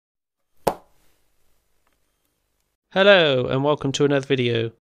Hello and welcome to another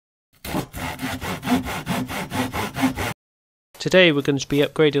video. Today we're going to be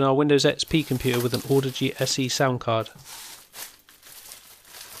upgrading our Windows XP computer with an Audigy SE sound card.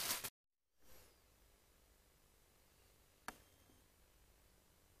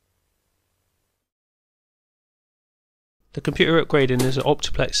 The computer upgrading is an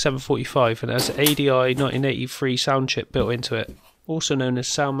Optiplex 745 and has an ADI 1983 sound chip built into it, also known as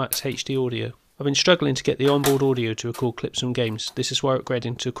SoundMax HD audio. I've been struggling to get the onboard audio to record clips from games. This is why I'm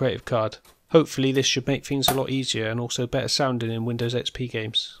upgrading to a creative card. Hopefully this should make things a lot easier and also better sounding in Windows XP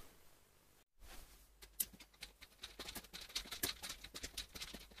games.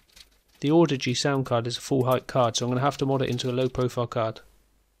 The Audigy sound card is a full height card, so I'm going to have to mod it into a low profile card.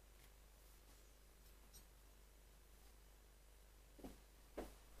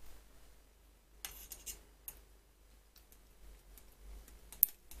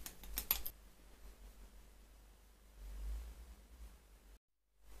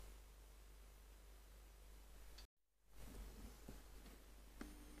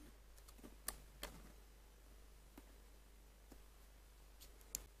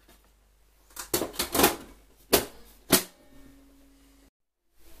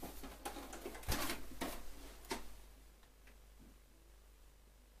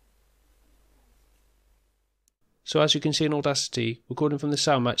 So as you can see in Audacity, recording from the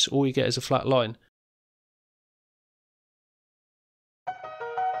SoundMax, all you get is a flat line.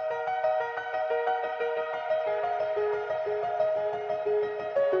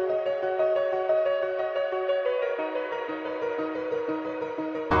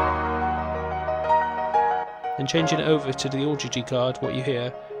 Then changing it over to the Audigy card, what you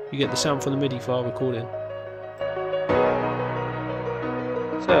hear, you get the sound from the MIDI file recording.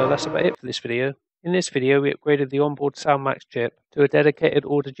 So that's about it for this video. In this video we upgraded the onboard SoundMax chip to a dedicated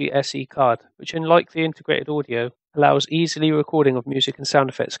Audigy SE card, which unlike the integrated audio, allows easily recording of music and sound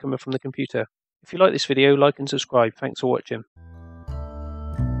effects coming from the computer. If you like this video, like and subscribe. Thanks for watching.